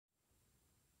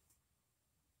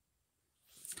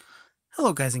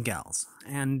Hello guys and gals,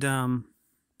 and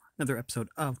another episode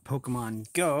of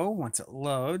Pokemon Go. Once it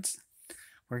loads,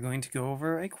 we're going to go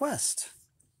over a quest,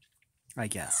 I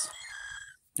guess.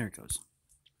 There it goes.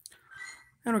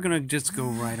 And we're going to just go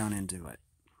right on into it.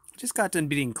 Just got done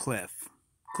beating Cliff.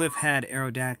 Cliff had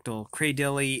Aerodactyl,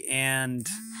 Cradilly, and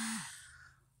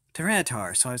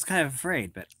Tyranitar, so I was kind of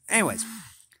afraid. But anyways,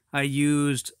 I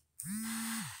used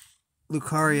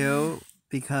Lucario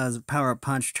because Power Up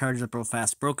Punch charged up real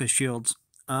fast, broke his shields.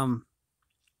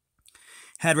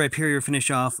 Had Rhyperior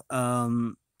finish off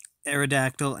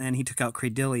Aerodactyl, and he took out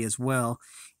Cradilly as well.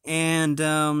 And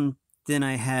then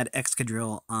I had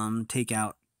Excadrill take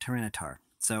out Tyranitar.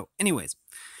 So, anyways,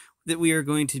 that we are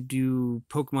going to do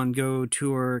Pokemon Go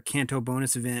Tour Kanto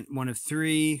bonus event 1 of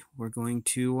 3. We're going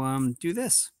to do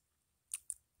this.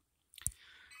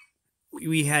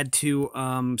 We had to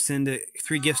send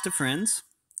 3 gifts to friends.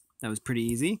 That was pretty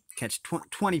easy. Catch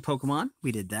 20 Pokemon.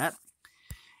 We did that.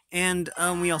 And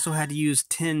we also had to use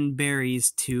 10 berries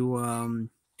to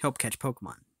help catch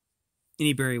Pokemon.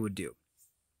 Any berry would do.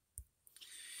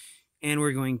 And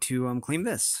we're going to claim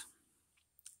this.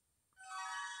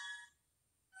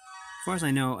 As far as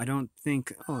I know, I don't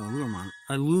think... Oh,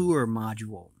 a lure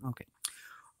module. Okay.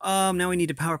 Now we need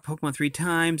to power Pokemon 3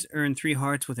 times, earn 3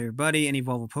 hearts with everybody, and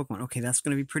evolve a Pokemon. Okay, that's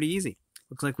going to be pretty easy.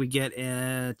 Looks like we get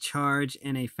a charge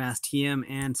and a fast TM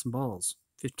and some balls.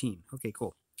 15. Okay,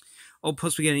 cool. Oh,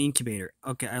 plus we get an incubator.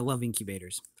 Okay, I love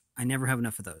incubators. I never have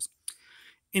enough of those.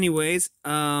 Anyways,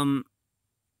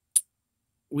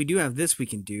 we do have this we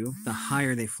can do. The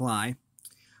higher they fly.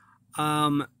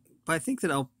 But I think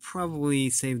that I'll probably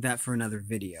save that for another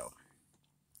video.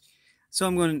 So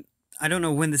I don't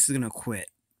know when this is going to quit.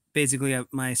 Basically,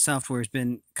 my software has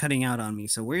been cutting out on me.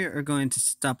 So we are going to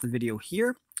stop the video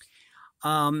here.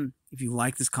 If you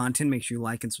like this content, make sure you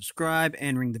like and subscribe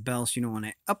and ring the bell so you know when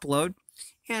I upload.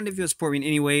 And if you'll support me in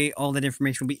any way, all that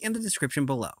information will be in the description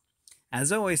below.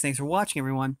 As always, thanks for watching,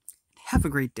 everyone. Have a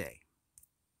great day.